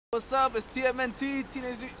What's up? It's TMNT,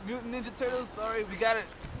 Teenage Mutant Ninja Turtles. Sorry, we got it.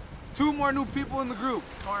 2 more new people in the group.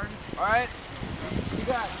 Alright? We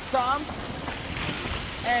got Tom.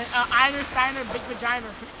 And Einsteiner, Big Vagina.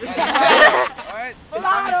 Alright?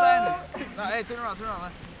 No, hey, turn around,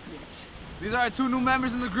 man. These are our 2 new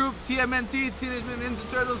members in the group, TMNT, Teenage Mutant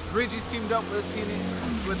Ninja Turtles. Reggie's teamed up with the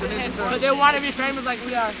Ninja Turtles. But they want to be famous like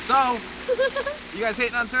we are. So, you guys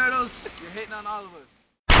hating on Turtles, you're hating on all of us.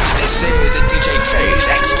 This is a DJ Phase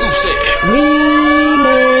exclusive.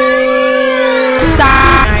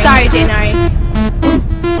 Sorry, Janari.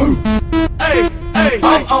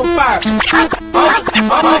 I'm on fire.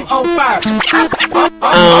 I'm on fire.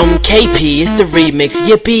 KP, it's the remix,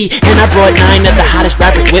 yippee. And I brought 9 of the hottest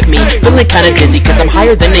rappers with me. Feeling kinda dizzy, cause I'm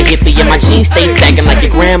higher than a hippie. And my jeans stay sagging like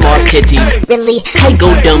your grandma's titties. Really? Hey,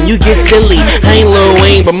 go dumb, you get silly. I ain't Lil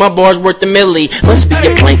Wayne, but my bar's worth a milli. Must be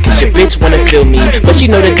your blank, cause your bitch wanna feel me. But she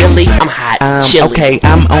know the dilly, I'm hot, chilly. Okay,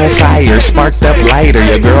 I'm on fire, sparked up lighter.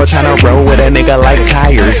 Your girl tryna roll with a nigga like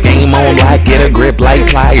tires. Game on lock, get a grip like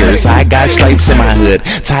pliers. I got stripes in my hood,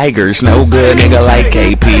 tigers, no good nigga like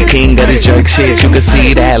KP. King of the jerk shit, you can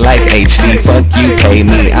see that like HD. Fuck you, pay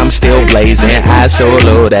me, I'm still blazing. Eyes so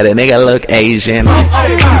low that a nigga look Asian.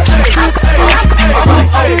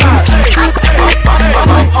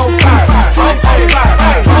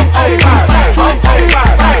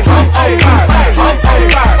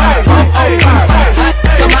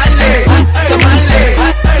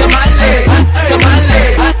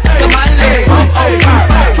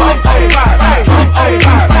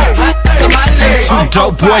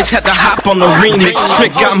 Dope boys had to hop on the remix.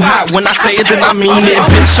 Trick, I'm hot when I say it, then I mean it.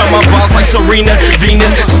 Bitch, on my balls like Serena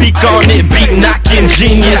Venus. Speak on it, beat knocking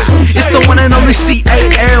genius. It's the one and only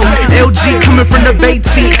C-A-L. LG coming from the Bay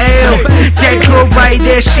TL. That girl right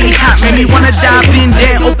there, she hot. Made me wanna dive in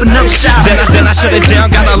there, open up shop. Then I shut it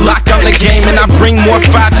down, gotta lock up the game. And I bring more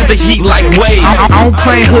fire to the heat like wave. I don't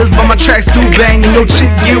claim hoods, but my tracks do bang. And your chick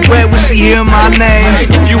get wet when she hear my name.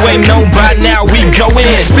 If you ain't know by now, we go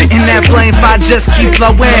in. Spitting that flame fire, just keep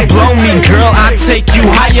flowing. Blow me, girl, I take you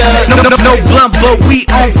higher. No blunt, but we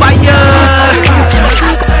on fire.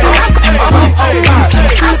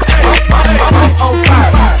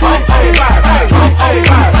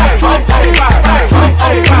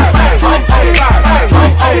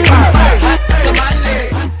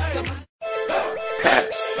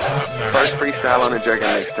 First freestyle on the Jerkin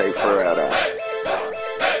mixtape for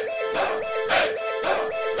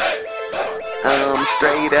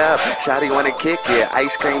straight up, shawty wanna kick it,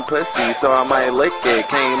 ice cream pussy, so I might lick it.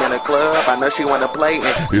 Came in a club, I know she wanna play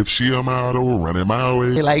it. If she a model, running my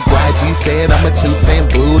way. Like YG said, I'm a two-fan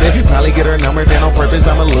booty. Probably get her number, then on purpose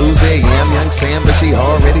I'ma lose it. Yeah, I'm young Sam, but she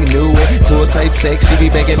already knew it. Tool type sex, she be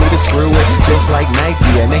begging me to screw it. Just like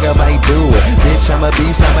Nike, a nigga might do it. Bitch, I'm a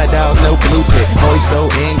beast, I'm a dog, no blueprint. Boys go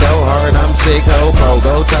in, go hard, I'm sick, ho,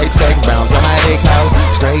 go type sex, bounce on my dick, ho.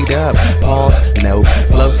 Straight up, pause, no,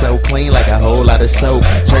 flow so clean like a whole lot of soap.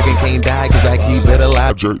 Jerkin can't die cause I keep it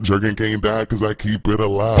alive. Jerkin can't die cause I keep it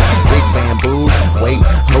alive. Big bamboos, wait,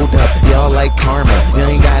 hold up, y'all like karma, you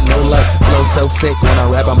ain't got no luck. Flow so sick when I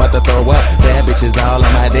rap, I'm about to throw up. Bad bitches all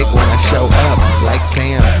on my dick when I show up. Like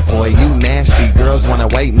Sam, boy you nasty. Girls wanna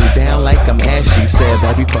wipe me down like I'm ashy. Said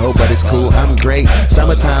that before, but it's cool, I'm great.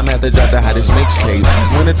 Summertime I have to drop the hottest mixtape.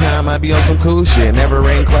 Wintertime I be on some cool shit. Never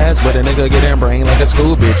in class, but a nigga get in brain like a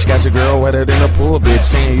school bitch. Got your girl wetter than a pool bitch,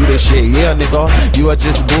 saying you the shit. Yeah nigga, you are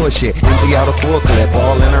just bullshit. Empty out a full clip,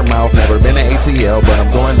 all in her mouth. Never been to ATL, but I'm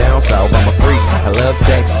going down south. I'm a freak, I love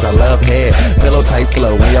sex, I love head. Pillow type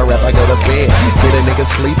flow, when y'all rap I go to bed. Get a nigga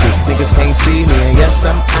sleepy, niggas can't see me. And yes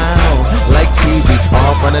I'm out, like TV.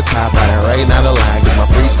 All from the top, I ain't right out of line. Cause my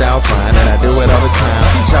freestyle's fine, and I do it all the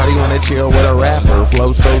time. Shawty wanna chill with a rapper.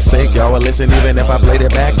 Flow so sick, y'all will listen even if I played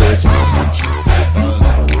it backwards.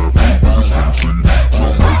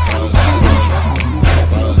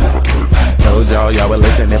 Told y'all would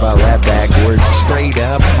listen if I rap backwards. Straight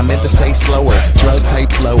up, I meant to say slower. Drug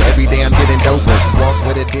type flow, every day I'm getting doper. Walk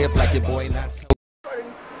with a dip like your boy not so.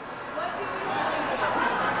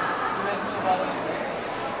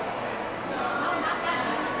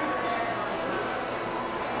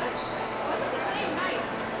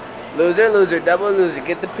 Loser, double loser,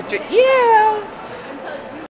 get the picture. Yeah!